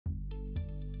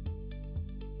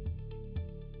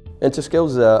Interskills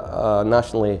is a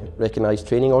nationally recognised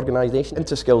training organisation.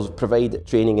 Interskills provide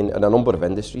training in a number of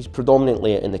industries,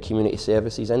 predominantly in the community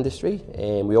services industry.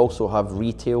 We also have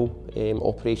retail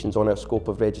operations on our scope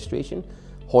of registration,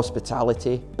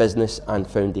 hospitality, business and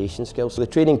foundation skills. So the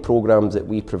training programmes that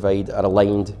we provide are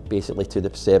aligned basically to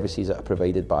the services that are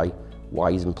provided by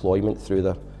WISE Employment through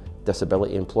the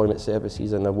Disability Employment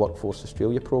Services and the Workforce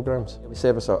Australia programmes. We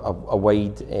service a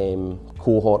wide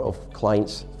cohort of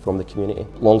clients from the community.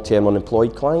 Long-term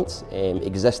unemployed clients,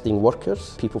 existing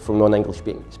workers, people from non-English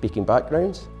speaking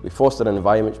backgrounds. We foster an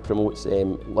environment which promotes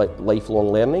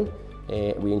lifelong learning.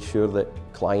 We ensure that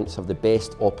clients have the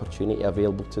best opportunity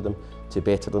available to them to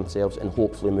better themselves and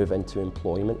hopefully move into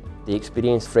employment. They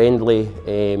experience friendly,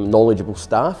 knowledgeable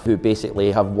staff who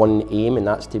basically have one aim, and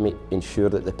that's to ensure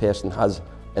that the person has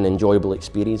an enjoyable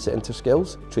experience at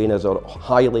Interskills. Trainers are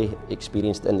highly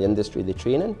experienced in the industry they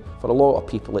train in. For a lot of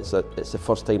people it's the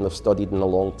first time they've studied in a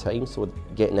long time, so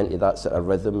getting into that sort of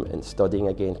rhythm and studying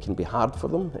again can be hard for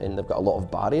them, and they've got a lot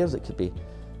of barriers. It could be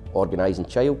organising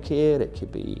childcare, it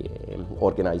could be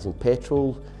organising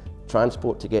petrol,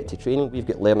 transport to get to training. We've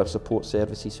got learner support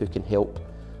services who can help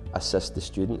assist the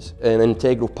students. An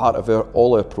integral part of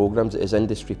all our programmes is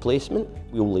industry placement.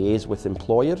 We'll liaise with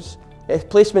employers.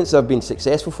 Placements have been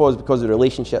successful for us because of the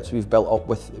relationships we've built up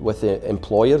with the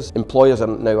employers. Employers are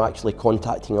now actually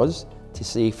contacting us to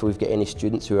see if we've got any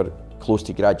students who are close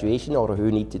to graduation or who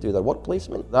need to do their work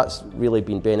placement. That's really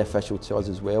been beneficial to us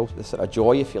as well. There's a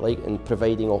joy, if you like, in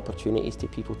providing opportunities to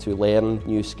people to learn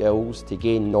new skills, to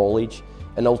gain knowledge,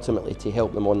 and ultimately to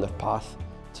help them on their path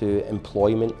to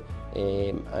employment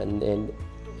and then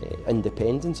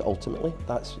independence. Ultimately,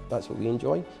 that's what we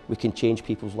enjoy. We can change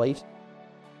people's lives.